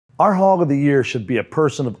Our Hog of the Year should be a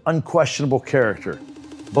person of unquestionable character,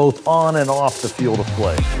 both on and off the field of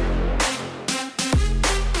play.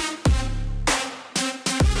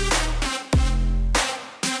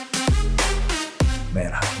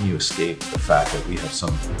 Man, how can you escape the fact that we have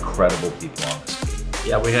some incredible people on this team?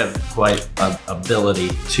 Yeah, we have quite an ability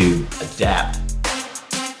to adapt.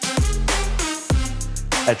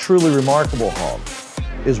 A truly remarkable hog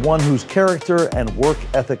is one whose character and work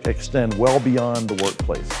ethic extend well beyond the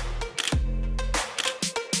workplace.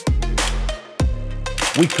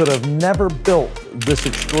 We could have never built this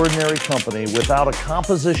extraordinary company without a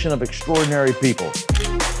composition of extraordinary people.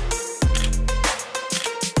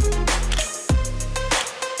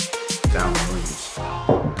 Down millions.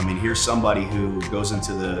 I mean, here's somebody who goes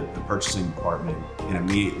into the purchasing department and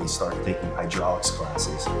immediately starts taking hydraulics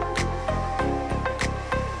classes.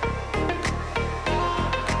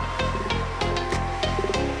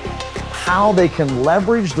 How they can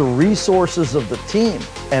leverage the resources of the team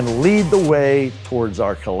and lead the way towards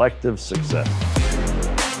our collective success.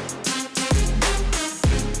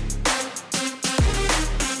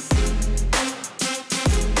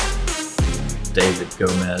 David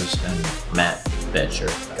Gomez and Matt Betcher.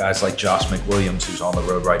 Guys like Josh McWilliams, who's on the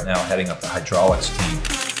road right now, heading up the hydraulics team.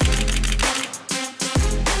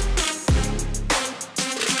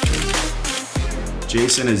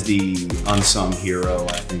 Jason is the unsung hero,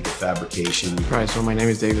 I think, of fabrication. Right, so my name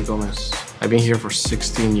is David Gomez. I've been here for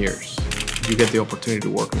 16 years. You get the opportunity to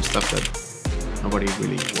work on stuff that nobody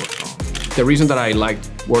really worked on. The reason that I liked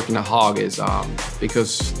working at Hog is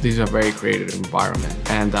because this is a very creative environment,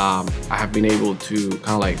 and I have been able to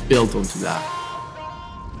kind of like build onto that.